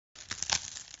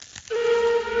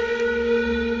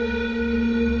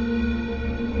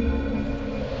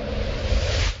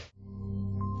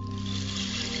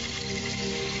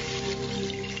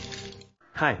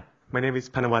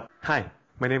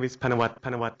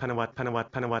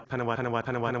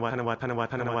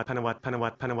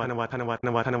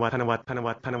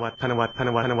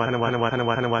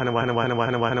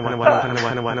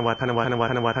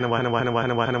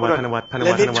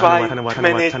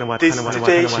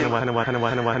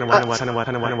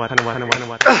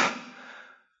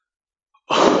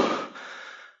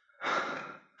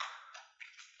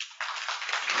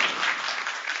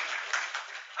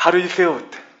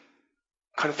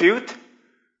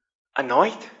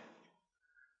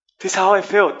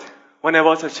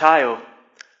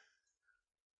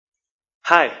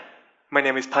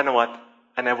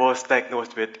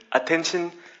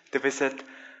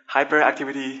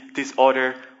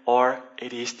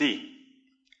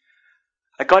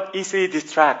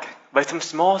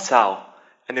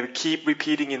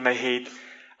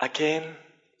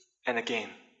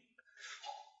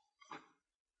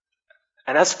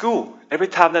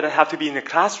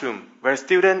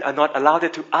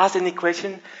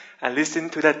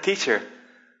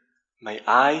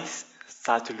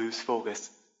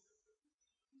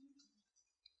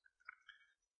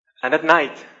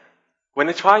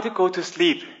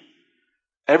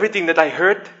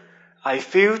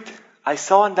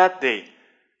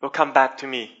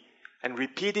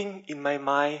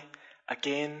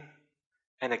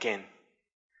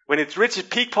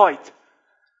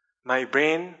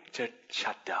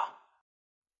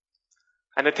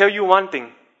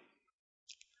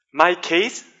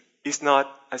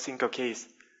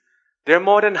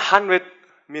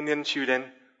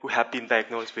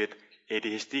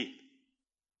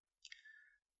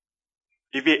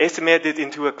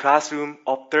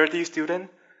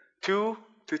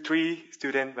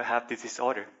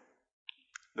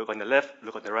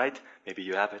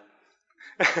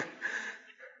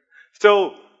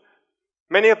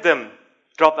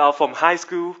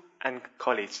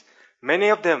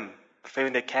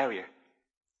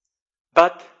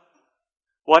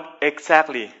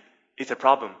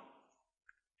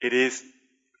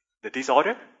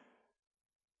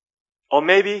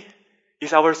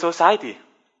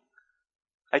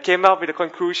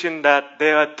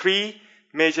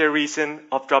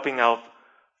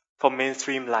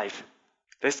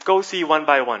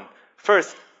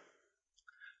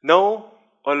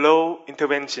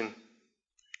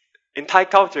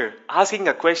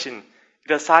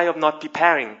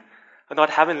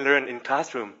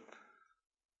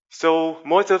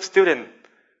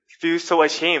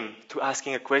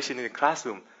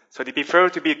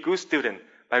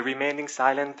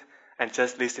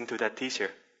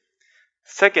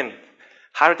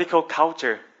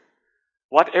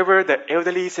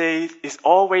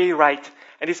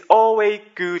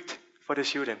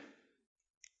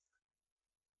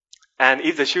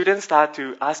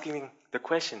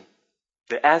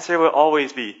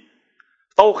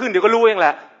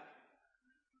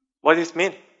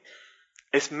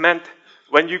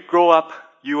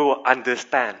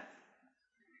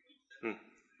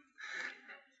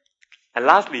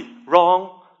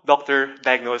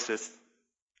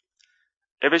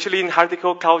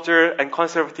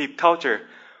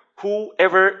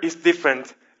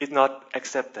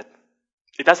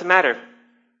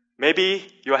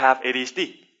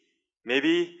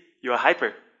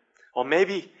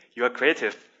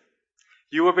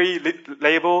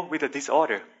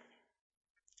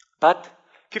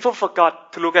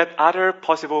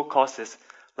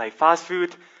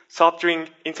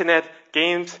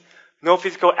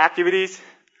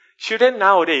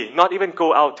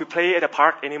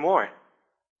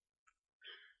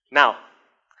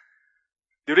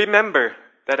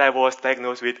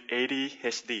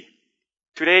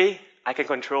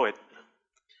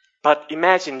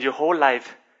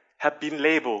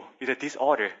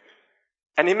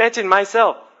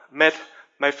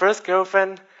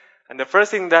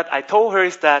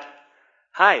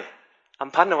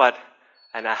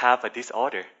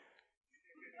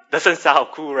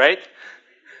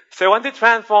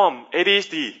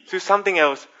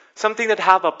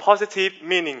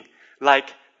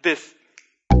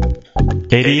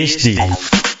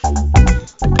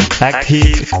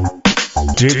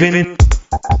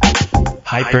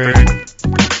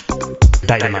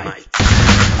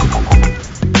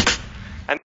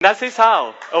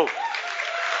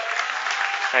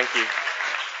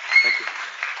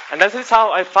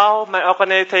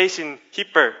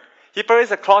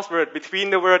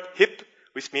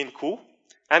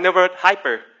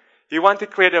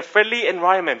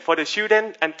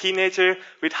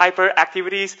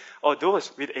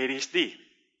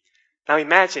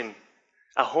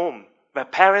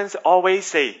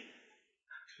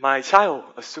my child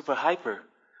a super hyper.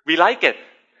 We like it.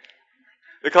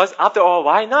 Because after all,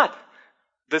 why not?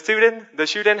 The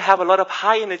children have a lot of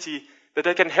high energy that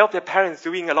they can help their parents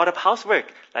doing a lot of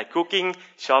housework, like cooking,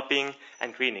 shopping,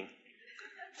 and cleaning.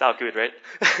 Sound good, right?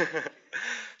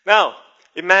 Now,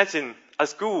 imagine a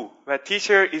school where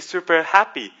teacher is super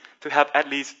happy to have at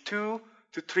least 2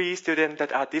 to 3 students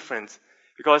that are different,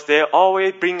 because they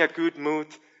always bring a good mood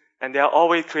and they are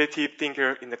always creative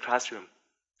thinker in the classroom.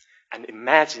 And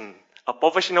imagine a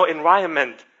professional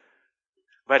environment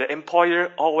where the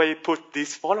employer always put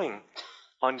this following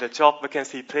on the job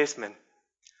vacancy placement.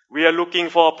 We are looking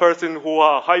for a person who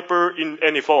are hyper in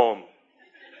any form.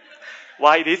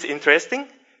 Why it is interesting?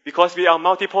 Because we are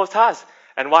multiple tasks,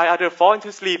 and while others fall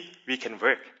into sleep, we can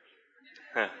work.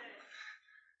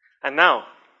 And now,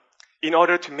 in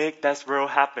order to make that world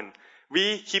happen,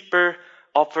 we Hypper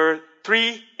offer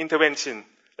 3 interventions.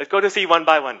 Let's go to see one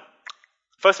by one.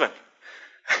 First one,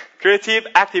 creative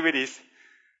activities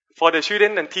for the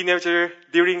children and teenagers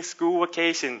during school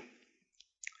vacation.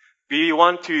 We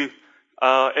want to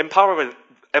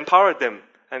empower them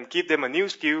and give them a new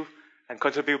skill and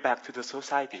contribute back to the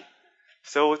society.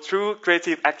 So through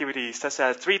creative activities such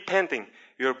as street painting,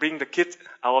 we will bring the kids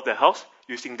out of the house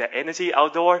using their energy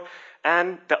outdoor,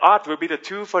 and the art will be the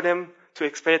tool for them to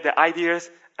express their ideas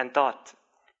and thoughts.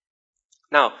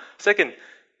 Now, second,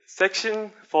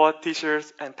 section for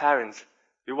teachers and parents.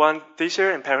 We want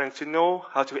teachers and parents to know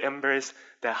how to embrace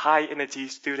the high energy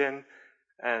student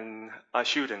and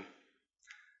children,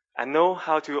 and know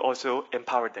how to also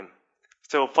empower them.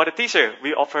 So for the teacher,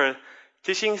 we offer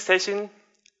teaching session,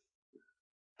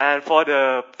 and for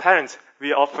the parents,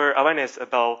 we offer awareness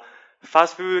about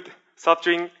fast food, soft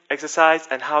drink, exercise,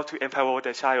 and how to empower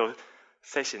the child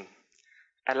session.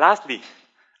 And lastly,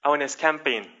 awareness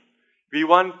campaign. We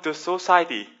want the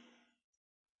society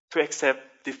to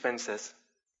accept differences.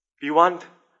 We want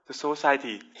the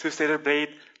society to celebrate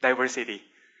diversity.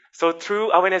 So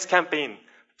through awareness campaign,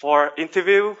 for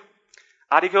interview,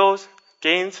 articles,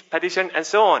 games, petition, and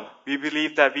so on, we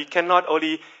believe that we can not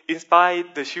only inspire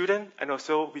the children, and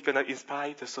also we're going to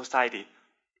inspire the society.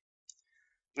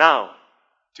 Now,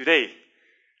 today,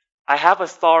 I have a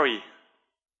story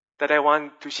that I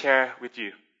want to share with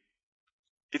you.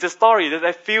 It's a story that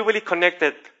I feel really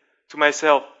connected to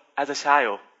myself as a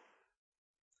child.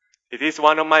 It is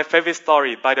one of my favorite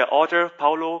stories by the author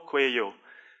Paulo Coelho,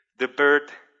 The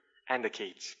Bird and the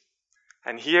Cage.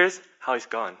 And here's how it's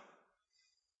gone.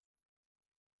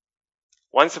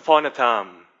 Once upon a time,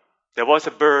 there was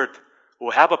a bird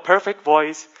who had a perfect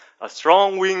voice, a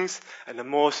strong wings, and the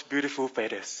most beautiful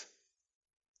feathers.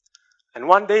 And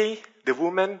one day, the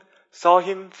woman saw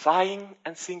him flying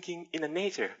and singing in the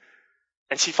nature,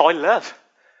 and she fell in love.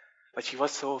 But she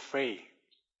was so afraid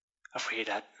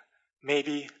that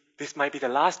maybe this might be the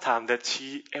last time that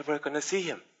she ever gonna see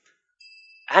him.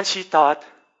 And she thought,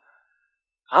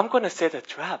 I'm gonna set a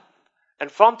trap, and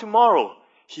from tomorrow,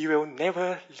 he will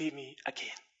never leave me again.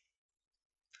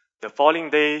 The following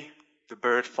day, the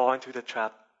bird fell into the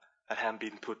trap that had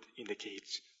been put in the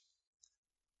cage.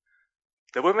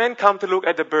 The woman came to look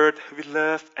at the bird with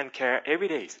love and care every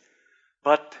day.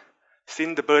 But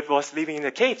since the bird was living in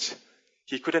the cage,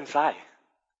 he couldn't fly.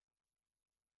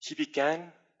 He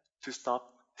began to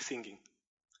stop singing,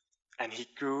 and he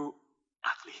grew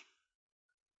ugly.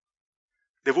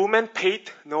 The woman paid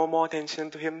no more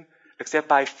attention to him except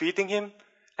by feeding him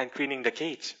and cleaning the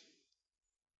cage.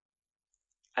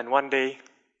 And one day,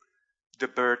 the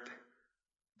bird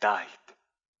died.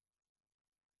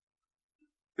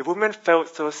 The woman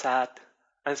felt so sad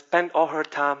and spent all her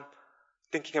time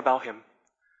thinking about him.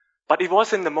 But it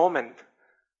wasn't the moment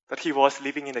that he was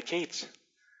living in a cage,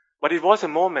 but it was a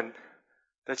moment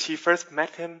that she first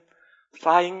met him,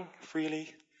 flying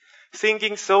freely,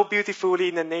 singing so beautifully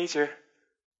in the nature.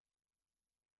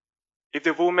 If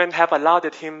the woman had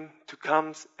allowed him to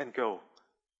come and go,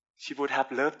 she would have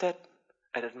loved it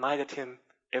and admired him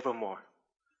evermore.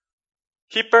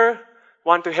 Hyper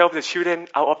want to help the children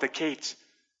out of the cage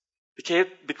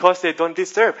because they don't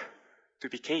deserve to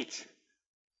be caged,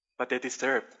 but they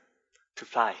deserve to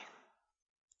fly.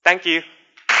 Thank you.